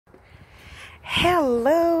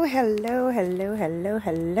Hello,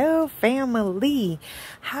 family.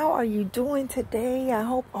 How are you doing today? I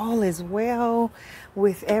hope all is well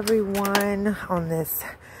with everyone on this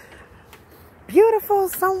beautiful,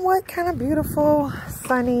 somewhat kind of beautiful,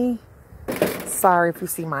 sunny, sorry if you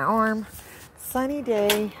see my arm, sunny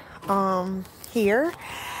day here.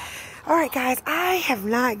 All right, guys, I have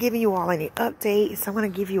not given you all any updates. So I'm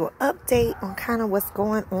going to give you an update on kind of what's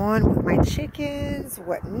going on with my chickens,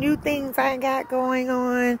 what new things I got going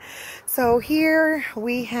on. So here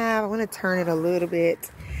we have, I'm going to turn it a little bit.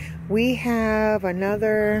 We have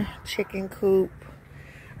another chicken coop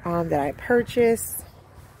that I purchased.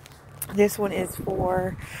 This one is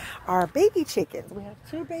for our baby chickens. We have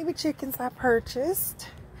 2 baby chickens I purchased.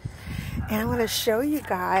 And I'm going to show you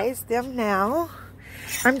guys them now.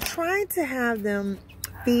 I'm trying to have them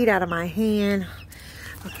feed out of my hand.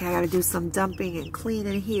 Okay, I gotta do some dumping and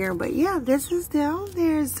cleaning here. But yeah, this is them.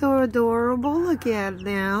 They're so adorable. Look at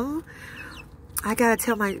them. I gotta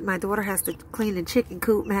tell my daughter has to clean the chicken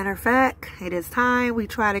coop. Matter of fact, it is time. We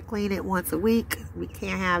try to clean it once a week. We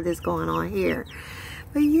can't have this going on here.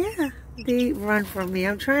 But yeah, they run from me.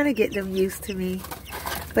 I'm trying to get them used to me,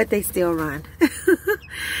 but they still run.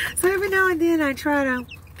 So every now and then I try to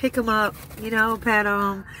pick them up, you know, pet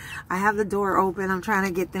them. I have the door open. I'm trying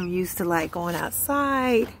to get them used to like going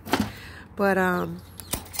outside, but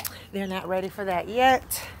they're not ready for that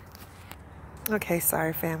yet. Okay,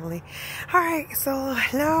 sorry family. All right, so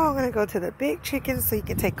now I'm gonna go to the big chickens so you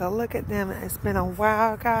can take a look at them. It's been a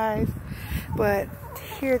while, guys, but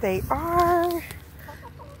here they are.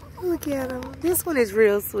 Look at them. This one is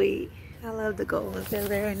real sweet. I love the gold ones. They're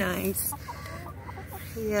very nice.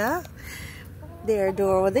 Yeah. They're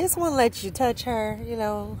adorable. This one lets you touch her, you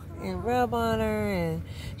know, and rub on her, and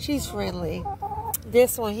she's friendly.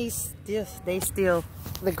 This one, they still,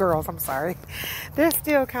 the girls, I'm sorry, they're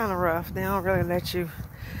still kind of rough. They don't really let you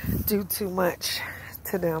do too much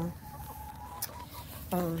to them.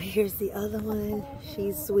 Here's the other one.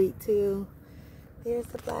 She's sweet too. There's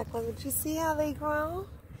the black one. Did you see how they grow?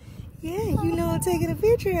 Yeah, you know I'm taking a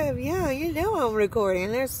picture of you. Yeah, you know I'm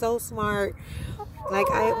recording. They're so smart. Like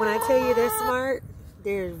when I tell you they're smart,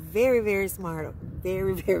 they're very, very smart.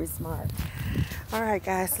 Very, very smart. All right,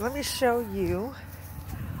 guys, so let me show you.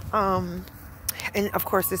 And of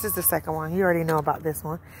course, this is the second one. You already know about this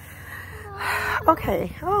one.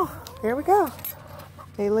 Okay. Oh, there we go.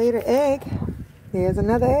 They laid an egg. There's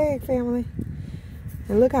another egg, family.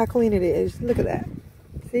 And look how clean it is. Look at that.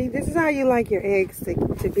 See, this is how you like your eggs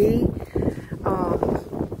to be.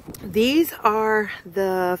 These are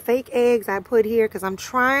the fake eggs I put here because I'm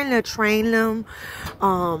trying to train them.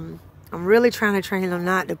 I'm really trying to train them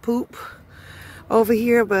not to poop over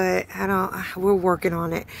here, but we're working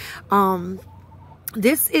on it.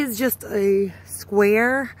 This is just a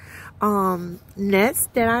square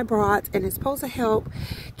nest that I brought, and it's supposed to help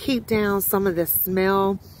keep down some of the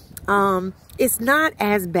smell. It's not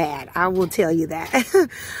as bad, I will tell you that.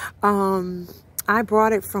 I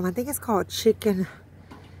brought it from, I think it's called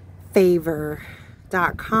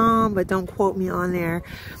chickenfavor.com, but don't quote me on there.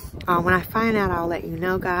 When I find out, I'll let you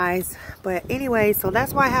know, guys. But anyway, so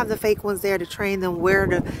that's why I have the fake ones there to train them where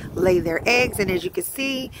to lay their eggs. And as you can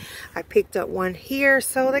see, I picked up one here,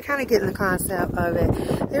 so they're kind of getting the concept of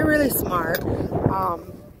it. They're really smart.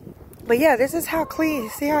 But yeah, this is how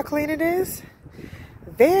clean. See how clean it is?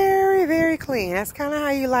 Very, very clean. That's kind of how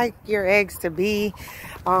you like your eggs to be.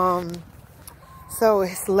 So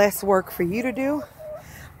it's less work for you to do.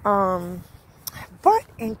 But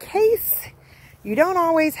in case you don't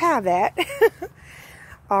always have that,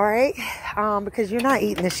 all right, because you're not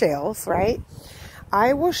eating the shells, right?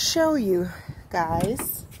 I will show you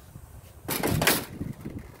guys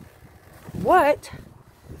what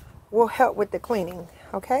will help with the cleaning,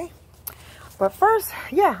 okay? But first,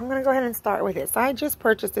 yeah, I'm gonna go ahead and start with this. I just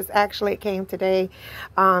purchased this. Actually, it came today.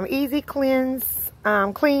 Easy cleans,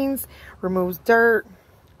 removes dirt,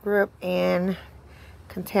 grip, and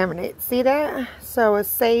contaminate. See that? So it's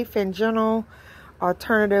safe and gentle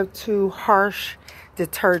alternative to harsh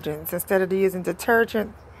detergents. Instead of using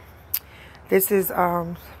detergent, this is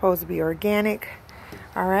supposed to be organic.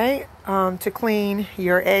 All right, to clean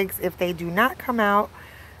your eggs if they do not come out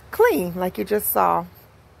clean, like you just saw.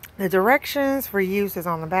 The directions for use is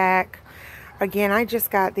on the back. Again, I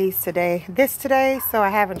just got this today, so I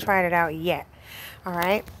haven't tried it out yet. All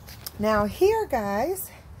right, now here,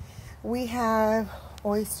 guys, we have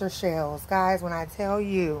oyster shells. Guys, when I tell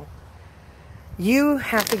you, you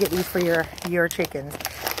have to get these for your chickens.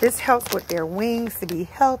 This helps with their wings to be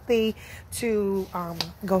healthy, to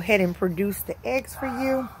go ahead and produce the eggs for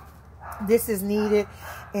you. this is needed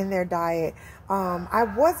in their diet. I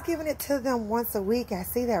was giving it to them once a week. I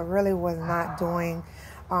see that really was not doing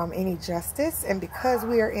any justice. And because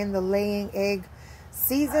we are in the laying egg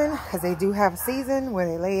season, because they do have a season where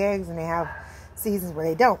they lay eggs and they have seasons where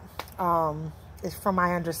they don't. It's from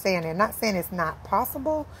my understanding. I'm not saying it's not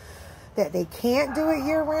possible that they can't do it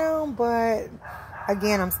year round, but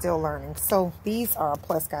again, I'm still learning. So these are a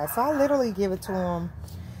plus, guys. So I literally give it to them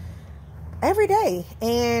every day.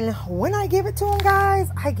 And when I give it to them, guys,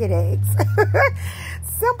 I get eggs.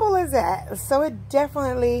 Simple as that. So it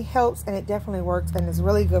definitely helps and it definitely works and it's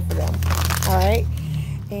really good for them. All right.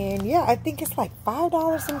 And yeah, I think it's like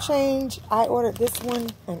 $5 some change. I ordered this one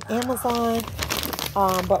on Amazon.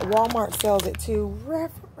 But Walmart sells it too.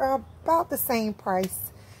 About the same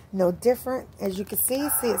price. No different. As you can see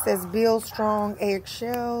it says Build Strong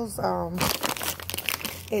Eggshells.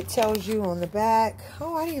 It tells you on the back.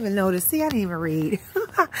 Oh, I didn't even notice. See, I didn't even read.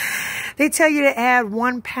 They tell you to add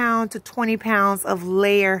 1 pound to 20 pounds of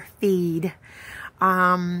layer feed.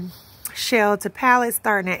 Shell to pallet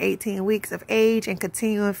starting at 18 weeks of age and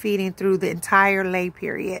continuing feeding through the entire lay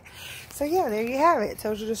period. So yeah, there you have it. It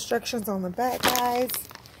tells you the instructions on the back, guys.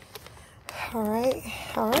 All right.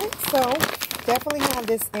 So definitely have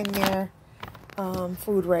this in their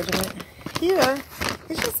food regimen. Here,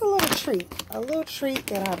 it's just a little treat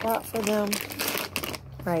that I bought for them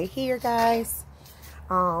right here, guys.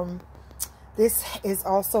 This is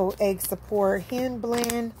also egg support, hen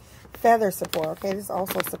blend, feather support. Okay, this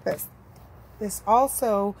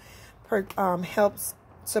also helps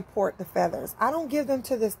support the feathers. I don't give them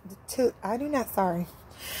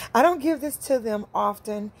I don't give this to them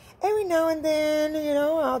often. Every now and then, you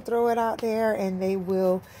know, I'll throw it out there and they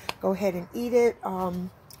will go ahead and eat it.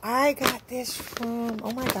 I got this from,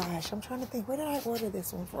 oh my gosh, I'm trying to think, where did I order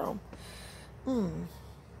this one from?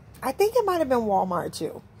 I think it might have been Walmart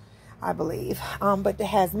too, I believe. But it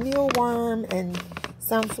has mealworm and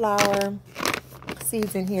sunflower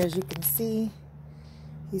seeds in here, as you can see.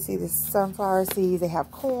 You see the sunflower seeds, they have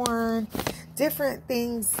corn, different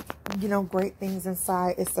things, you know, great things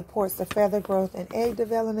inside. It supports the feather growth and egg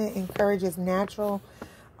development, encourages natural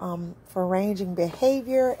foraging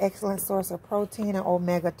behavior, excellent source of protein and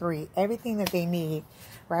omega-3, everything that they need,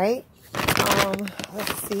 right?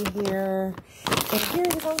 Let's see here. And here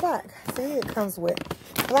it is on the back. See, it comes with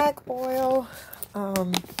black oil,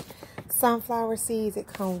 sunflower seeds. It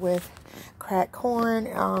comes with cracked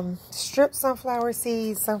corn, stripped sunflower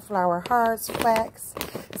seeds, sunflower hearts, flax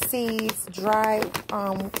seeds, dried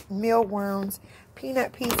mealworms,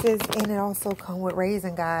 peanut pieces, and it also comes with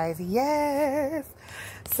raisin, guys. Yes.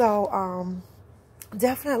 So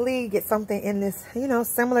definitely get something in this, you know,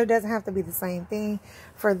 similar. Doesn't have to be the same thing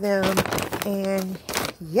for them. And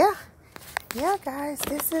yeah, guys,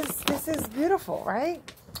 this is beautiful, right?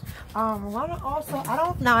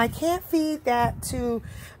 I can't feed that to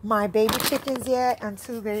my baby chickens yet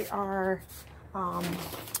until they are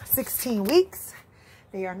 16 weeks.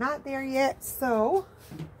 They are not there yet, so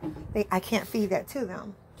I can't feed that to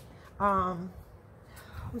them. I'm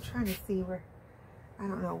trying to see where, I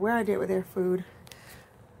don't know where I did with their food.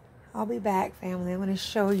 I'll be back, family. I'm going to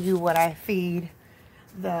show you what I feed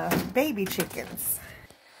the baby chickens.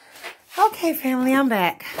 Okay, family, I'm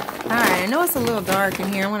back. All right, I know it's a little dark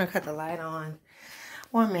in here. I'm going to cut the light on.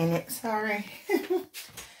 1 minute, sorry.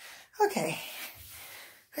 Okay,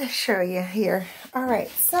 let's show you here. All right,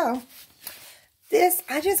 so this,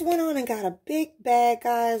 I just went on and got a big bag,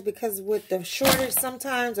 guys, because with the shortage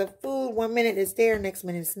sometimes of food, 1 minute it's there, next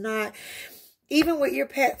minute it's not. Even with your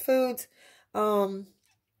pet foods,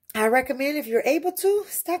 I recommend, if you're able to,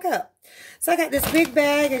 stock up. So I got this big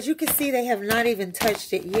bag. As you can see, they have not even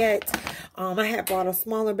touched it yet. I had bought a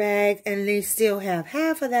smaller bag, and they still have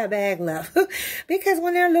half of that bag left. Because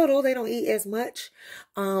when they're little, they don't eat as much.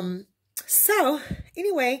 So,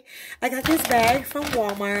 anyway, I got this bag from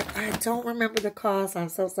Walmart. I don't remember the cost. I'm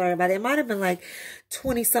so sorry about it. It might have been like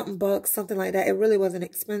 20-something bucks, something like that. It really wasn't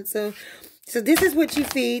expensive. So this is what you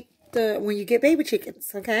feed when you get baby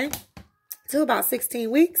chickens, okay? To about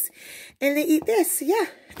 16 weeks, and they eat this, yeah.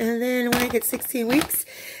 And then when they get 16 weeks,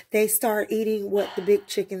 they start eating what the big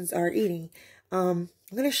chickens are eating. I'm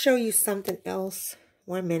going to show you something else.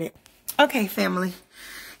 1 minute. Okay, family.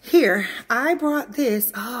 Here, I brought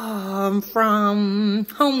this from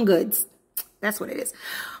Home Goods. That's what it is.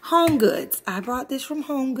 Home Goods. I brought this from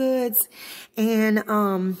Home Goods,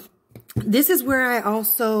 and this is where I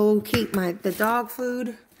also keep the dog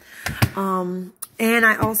food. And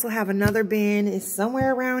I also have another bin. It's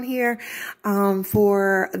somewhere around here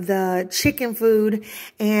for the chicken food.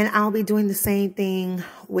 And I'll be doing the same thing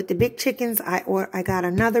with the big chickens. I got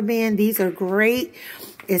another bin. These are great.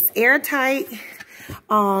 It's airtight.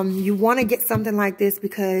 You want to get something like this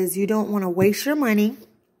because you don't want to waste your money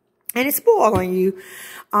and it spoil on you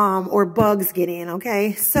or bugs get in,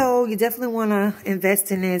 okay? So you definitely want to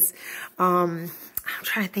invest in this. I'm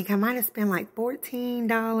trying to think. I might have spent like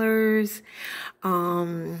 $14.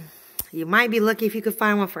 You might be lucky if you could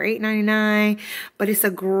find one for $8.99, but it's a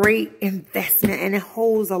great investment and it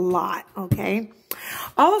holds a lot, okay?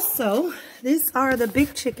 Also, these are the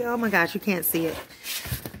big chicken. Oh my gosh, you can't see it.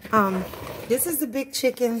 This is the big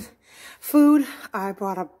chicken food. I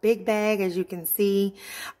bought a big bag, as you can see.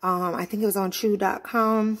 I think it was on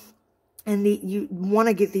chew.com. And you want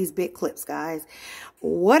to get these big clips, guys.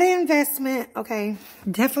 What an investment. Okay,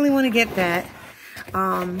 definitely want to get that.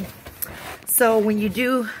 So when you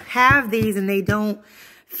do have these and they don't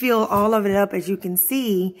fill all of it up, as you can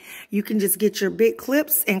see, you can just get your big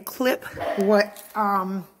clips and clip what,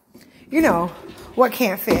 you know, what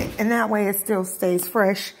can't fit. And that way it still stays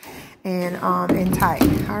fresh and tight.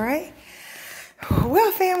 All right.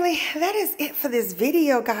 Well, family, that is it for this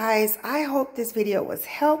video, guys. I hope this video was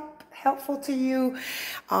helpful to you.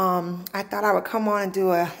 I thought I would come on and do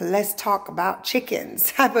a let's talk about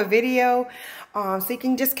chickens type of video. So you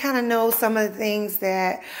can just kind of know some of the things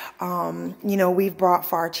that, you know, we've brought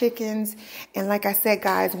for our chickens. And like I said,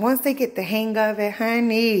 guys, once they get the hang of it,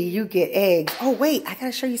 honey, you get eggs. Oh, wait, I got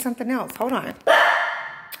to show you something else. Hold on.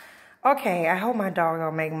 Okay, I hope my dog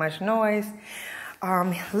don't make much noise.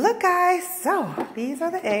 Look, guys, so these are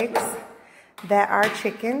the eggs that our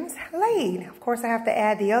chickens laid. Of course, I have to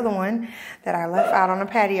add the other one that I left out on the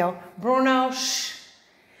patio. Bruno, shh.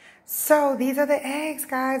 So these are the eggs,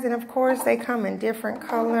 guys. And of course, they come in different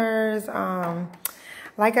colors.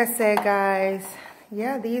 Like I said, guys,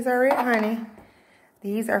 yeah, these are it, honey.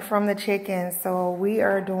 These are from the chickens. So we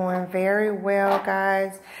are doing very well,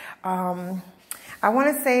 guys. I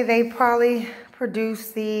want to say they probably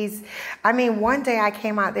produce these. I mean, one day I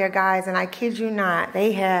came out there, guys, and I kid you not,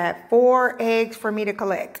 they had 4 eggs for me to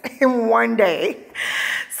collect in one day.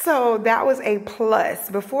 So that was a plus.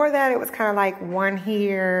 Before that, it was kind of like one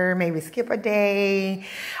here, maybe skip a day,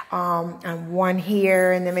 and one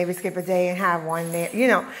here, and then maybe skip a day and have one there, you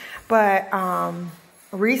know. But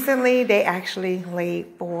recently, they actually laid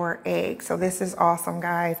 4 eggs. So this is awesome,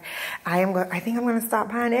 guys. I think I'm going to stop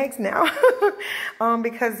buying eggs now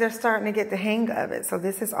because they're starting to get the hang of it. So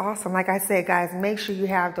this is awesome. Like I said, guys, make sure you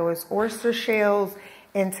have those oyster shells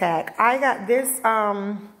intact. I got this,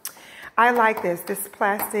 I like this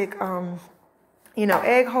plastic, you know,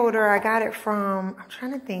 egg holder. I got it from, I'm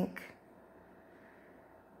trying to think,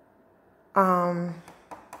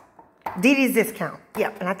 Dee Dee's Discount.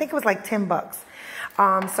 Yep, and I think it was like 10 bucks.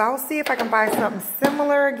 So I'll see if I can buy something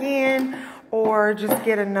similar again or just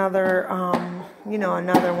get another, you know,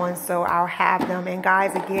 another one so I'll have them. And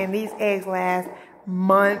guys, again, these eggs last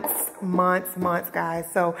months, guys.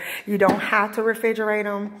 So you don't have to refrigerate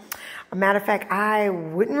them. A matter of fact, I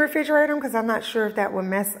wouldn't refrigerate them because I'm not sure if that would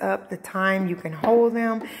mess up the time you can hold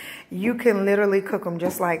them. You can literally cook them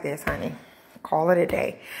just like this, honey. Call it a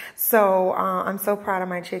day. So I'm so proud of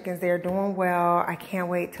my chickens. They're doing well. I can't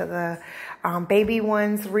wait till the baby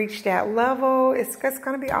ones reach that level. It's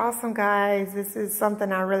going to be awesome, guys. This is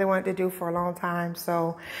something I really wanted to do for a long time.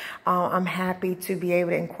 So I'm happy to be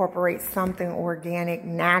able to incorporate something organic,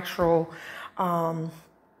 natural,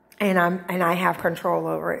 and I have control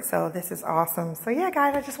over it. So this is awesome. So yeah,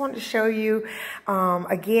 guys, I just wanted to show you.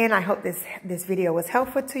 Again, I hope this video was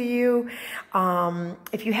helpful to you.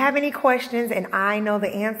 If you have any questions and I know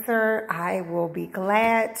the answer, I will be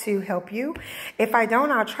glad to help you. If I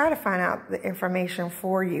don't, I'll try to find out the information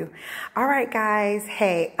for you. All right, guys.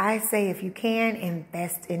 Hey, I say if you can,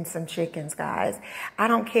 invest in some chickens, guys. I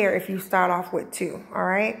don't care if you start off with 2. All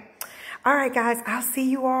right. All right, guys. I'll see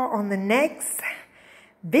you all on the next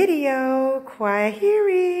video.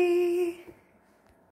 Kwaheri.